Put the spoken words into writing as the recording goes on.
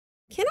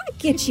Can I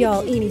get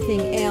y'all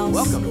anything else?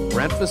 Welcome to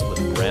Breakfast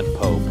with Brent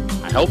Pope.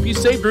 I hope you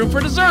saved room for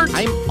dessert.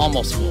 I'm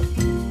almost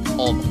full.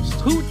 Almost.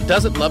 Who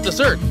doesn't love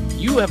dessert?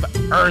 You have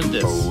earned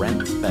this.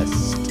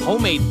 Breakfast.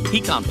 Homemade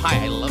pecan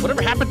pie. I love.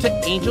 Whatever happened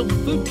to angel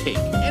food cake?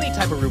 Any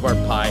type of rhubarb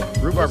pie.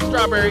 Rhubarb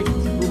strawberry,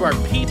 rhubarb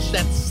peach.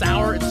 That's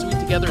sour and sweet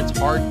together. It's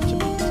hard to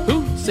beat.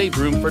 Who saved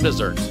room for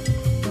dessert?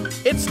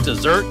 It's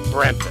dessert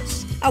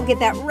breakfast. I'll get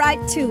that right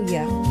to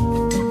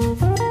you.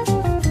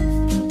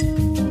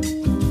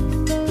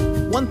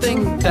 One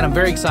thing that I'm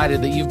very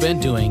excited that you've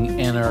been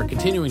doing and are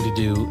continuing to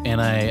do,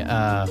 and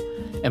I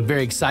am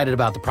very excited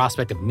about the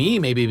prospect of me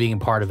maybe being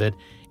part of it,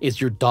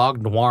 is your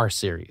Dog Noir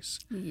series.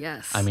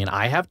 Yes. I mean,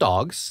 I have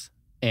dogs,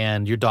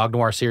 and your Dog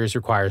Noir series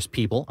requires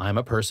people. I'm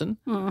a person.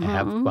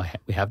 Mm-hmm.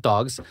 We have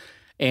dogs.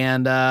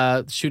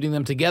 And shooting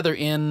them together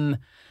in,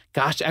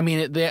 gosh, I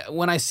mean,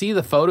 when I see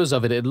the photos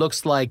of it, it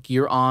looks like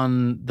you're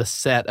on the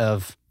set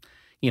of,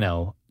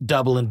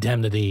 Double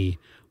Indemnity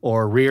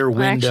or Rear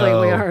Window.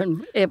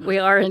 Actually, we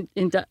are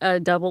in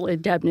Double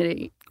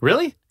Indemnity.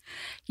 Really?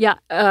 Yeah.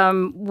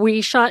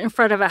 We shot in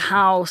front of a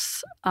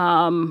house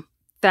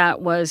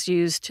that was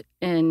used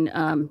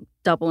in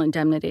Double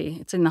Indemnity.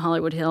 It's in the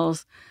Hollywood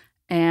Hills.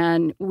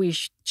 And we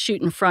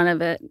shoot in front of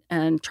it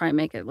and try and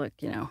make it look,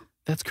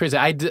 That's crazy.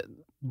 I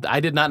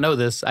did not know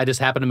this. I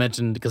just happened to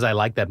mention because I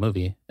like that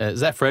movie.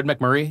 Is that Fred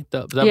McMurray?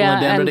 Double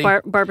Indemnity?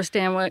 And Barbara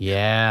Stanwyck.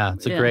 Yeah,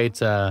 it's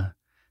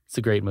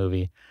a great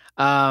movie.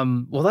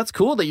 Well, that's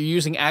cool that you're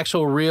using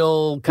actual,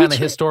 real kind of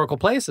historical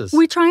places.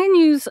 We try and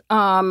use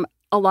a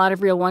lot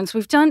of real ones.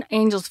 We've done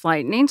Angel's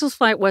Flight, and Angel's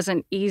Flight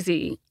wasn't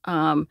easy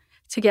to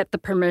get the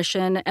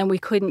permission, and we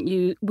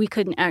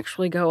couldn't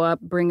actually go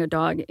up, bring a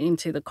dog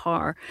into the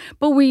car.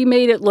 But we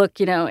made it look,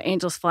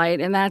 Angel's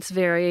Flight, and that's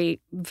very,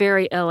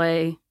 very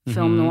LA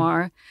film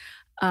noir.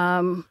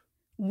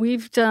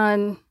 We've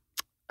done.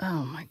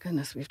 Oh my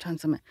goodness, we've done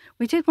some.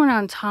 We did one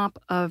on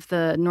top of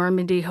the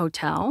Normandy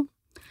Hotel.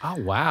 Oh,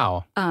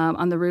 wow.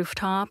 On the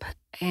rooftop.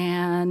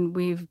 And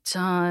we've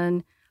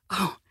done,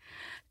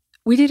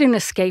 we did an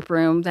escape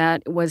room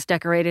that was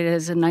decorated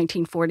as a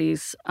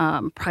 1940s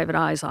private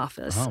eye's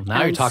office. Oh,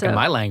 now you're talking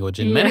my language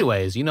in many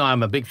ways.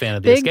 I'm a big fan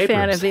of the escape rooms. Big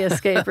fan of the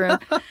escape room.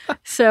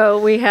 So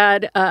we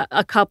had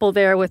a couple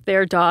there with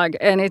their dog.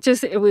 And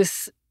it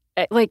was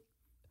like,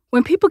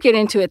 when people get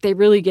into it, they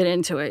really get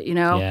into it,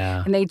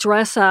 Yeah. And they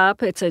dress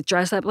up. It's a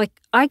dress up. Like,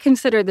 I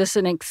consider this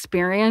an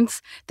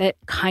experience that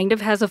kind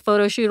of has a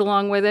photo shoot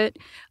along with it.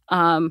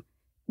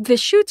 The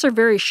shoots are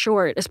very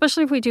short,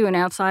 especially if we do an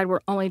outside.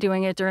 We're only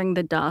doing it during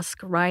the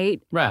dusk,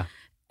 right? Right.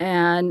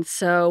 And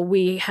so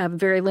we have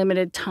very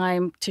limited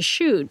time to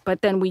shoot,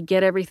 but then we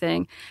get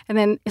everything. And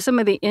then some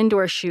of the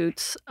indoor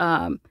shoots,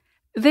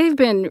 they've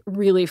been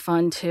really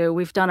fun, too.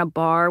 We've done a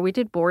bar. We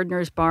did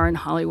Bordner's Bar in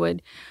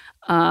Hollywood,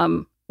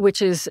 which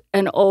is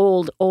an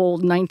old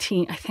I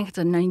think it's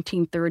a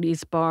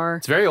 1930s bar.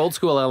 It's very old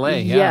school LA,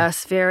 yeah.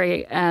 Yes,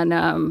 very.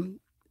 And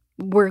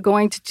we're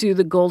going to do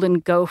the Golden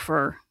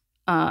Gopher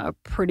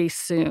pretty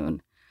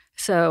soon.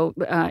 So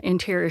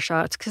interior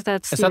shots, because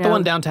that's, Is that the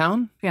one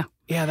downtown? Yeah.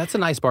 Yeah, that's a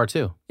nice bar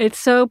too. It's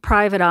so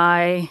private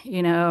eye,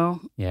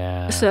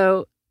 Yeah.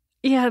 So,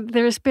 yeah,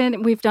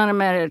 we've done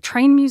them at a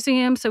train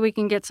museum so we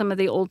can get some of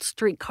the old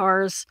street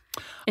cars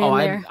in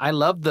there. I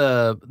love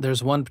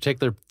there's one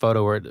particular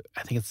photo where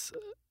I think it's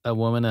a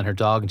woman and her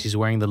dog, and she's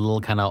wearing the little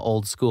kind of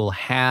old school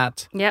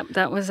hat. Yep,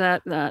 that was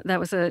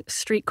a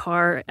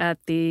streetcar at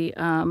the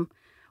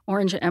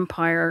Orange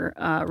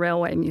Empire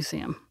Railway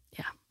Museum.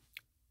 Yeah.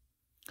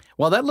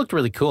 Well, that looked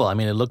really cool. I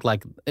mean, it looked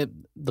like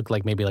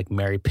maybe like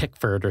Mary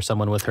Pickford or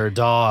someone with her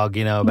dog.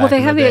 Well,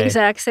 they have the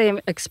exact same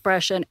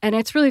expression, and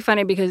it's really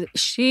funny because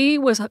she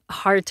was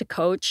hard to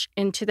coach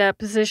into that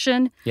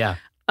position. Yeah.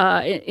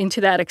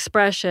 Into that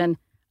expression.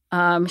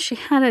 She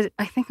had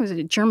I think it was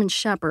a German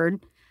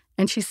Shepherd.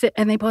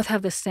 And they both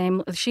have the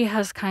same. She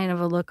has kind of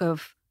a look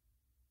of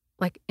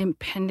like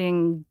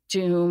impending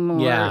doom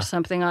or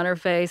something on her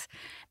face.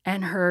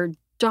 And her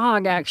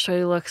dog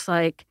actually looks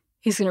like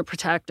he's going to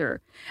protect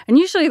her. And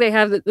usually they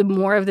have the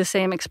more of the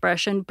same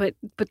expression, but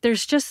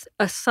there's just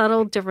a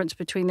subtle difference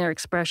between their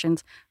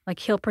expressions. Like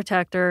he'll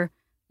protect her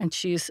and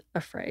she's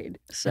afraid.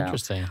 So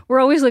interesting.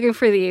 We're always looking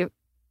for the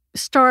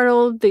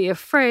startled, the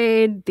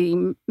afraid,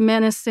 the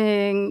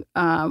menacing.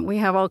 We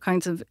have all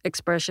kinds of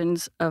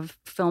expressions of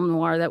film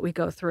noir that we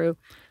go through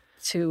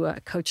to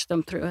coach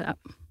them through that.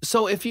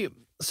 So if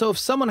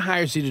someone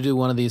hires you to do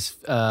one of these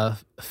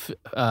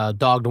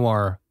dog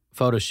noir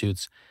photo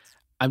shoots,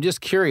 I'm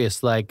just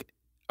curious, like,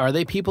 are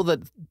they people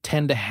that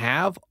tend to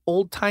have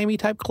old-timey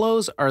type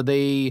clothes? Are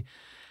they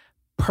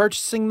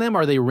purchasing them?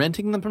 Are they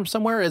renting them from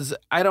somewhere?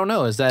 I don't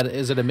know. Is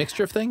it a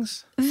mixture of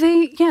things?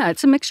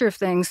 It's a mixture of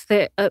things.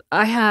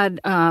 I had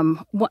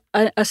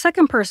a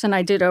second person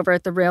I did over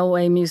at the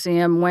Railway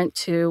Museum went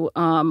to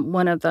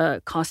one of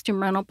the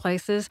costume rental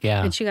places.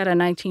 Yeah. And she got a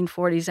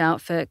 1940s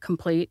outfit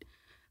complete,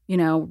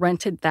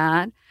 rented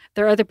that.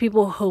 There are other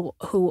people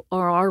who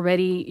are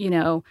already,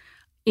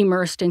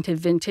 immersed into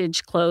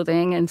vintage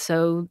clothing, and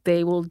so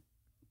they will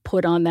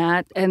put on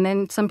that. And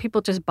then some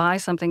people just buy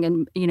something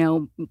and,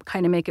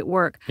 kind of make it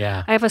work.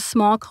 Yeah. I have a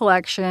small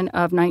collection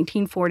of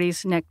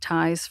 1940s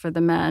neckties for the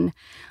men.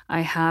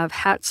 I have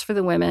hats for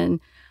the women.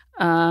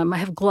 I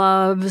have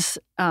gloves.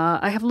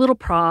 I have little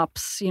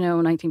props,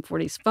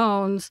 1940s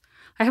phones.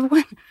 I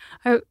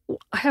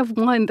have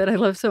one that I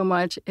love so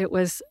much. It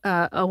was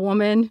a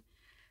woman.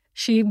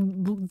 She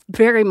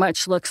very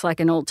much looks like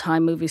an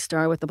old-time movie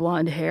star with the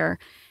blonde hair.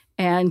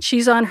 And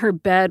she's on her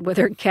bed with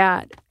her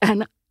cat.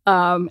 And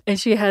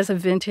she has a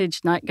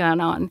vintage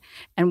nightgown on.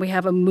 And we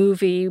have a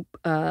movie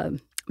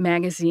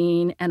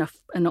magazine and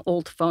an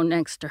old phone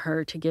next to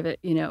her to give it,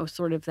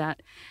 sort of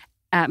that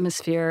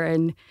atmosphere.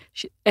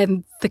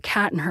 And the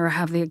cat and her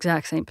have the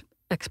exact same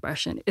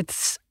expression.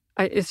 It's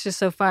just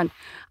so fun.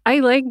 I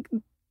like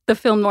the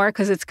film noir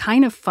because it's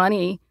kind of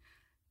funny.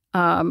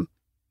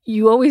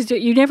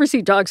 You never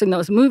see dogs in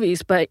those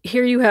movies, but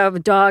here you have a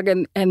dog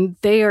and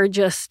they are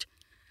just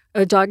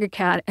a dog, a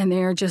cat, and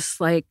they are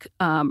just like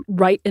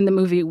right in the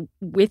movie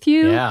with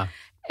you. Yeah.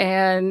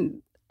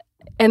 And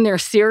they're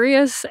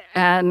serious.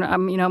 And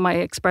my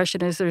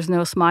expression is there's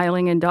no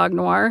smiling in dog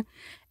noir.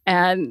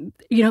 And,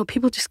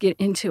 people just get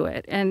into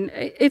it. And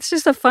it's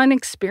just a fun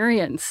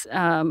experience.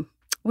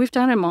 We've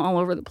done them all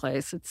over the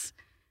place. It's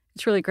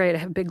really great. I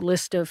have a big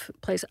list of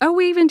places. Oh,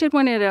 we even did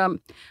one at,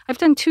 I've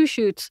done 2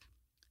 shoots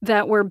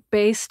that were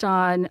based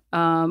on,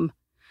 the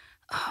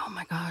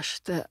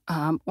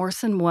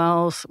Orson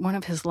Welles, one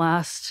of his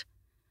last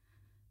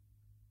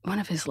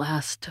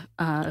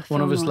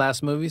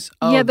movies.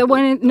 Oh, yeah, the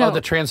one. No, the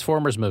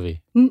Transformers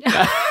movie.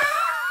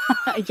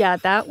 Yeah,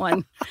 that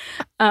one.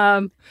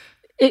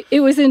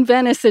 It was in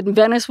Venice, and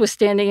Venice was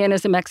standing in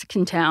as a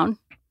Mexican town.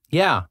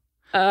 Yeah.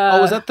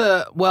 Was that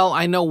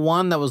I know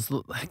one that was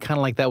kind of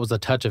like that was A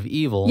Touch of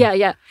Evil.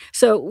 Yeah.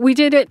 So we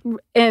did it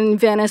in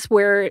Venice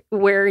where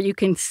you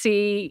can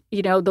see,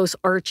 those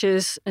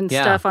arches and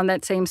stuff on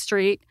that same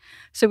street.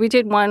 So we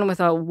did one with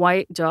a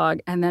white dog,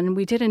 and then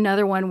we did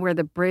another one where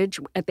the bridge,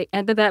 at the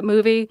end of that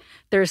movie,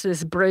 there's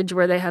this bridge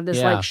where they have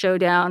this like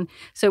showdown.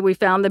 So we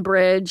found the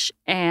bridge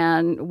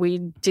and we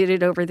did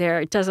it over there.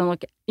 It doesn't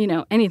look,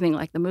 anything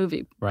like the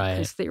movie. Right.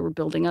 Because they were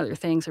building other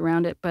things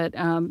around it. But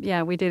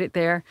we did it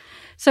there.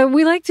 So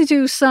we like to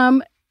do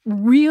some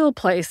real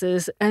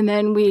places, and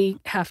then we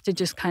have to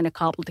just kind of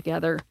cobble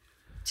together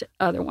to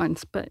other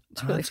ones. But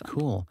it's really fun. That's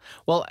cool.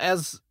 Well,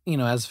 as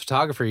as a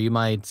photographer, you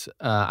might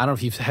I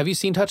don't know if have you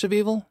seen Touch of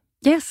Evil?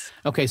 Yes.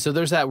 Okay, so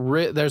there's that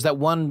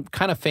one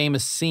kind of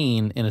famous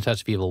scene in A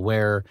Touch of Evil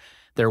where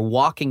they're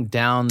walking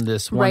down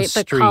this one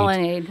street. The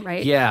colonnade,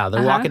 right? Yeah,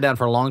 they're walking down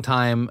for a long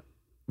time,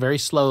 very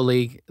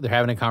slowly. They're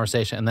having a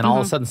conversation, and then all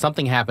of a sudden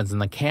something happens,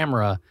 and the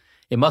camera,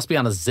 it must be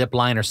on a zip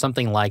line or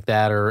something like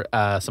that, or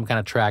some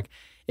kind of track.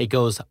 It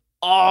goes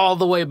all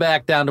the way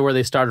back down to where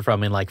they started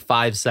from in like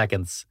 5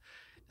 seconds.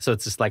 So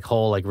it's just like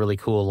whole, like really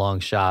cool long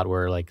shot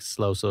where like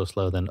slow,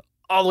 then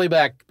all the way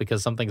back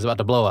because something's about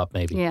to blow up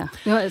maybe. Yeah.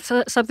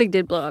 Something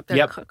did blow up.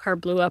 Their car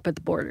blew up at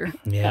the border.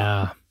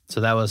 Yeah.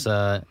 So that was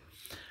a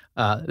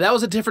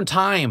different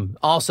time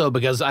also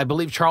because I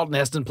believe Charlton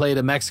Heston played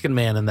a Mexican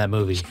man in that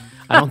movie.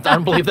 I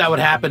don't believe that would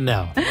happen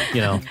now,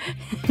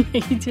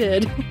 He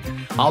did.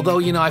 Although,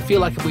 I feel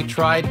like if we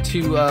tried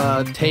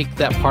to take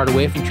that part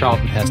away from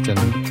Charlton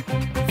Heston,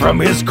 from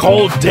his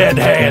cold, dead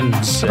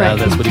hands,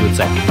 that's what he would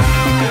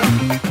say.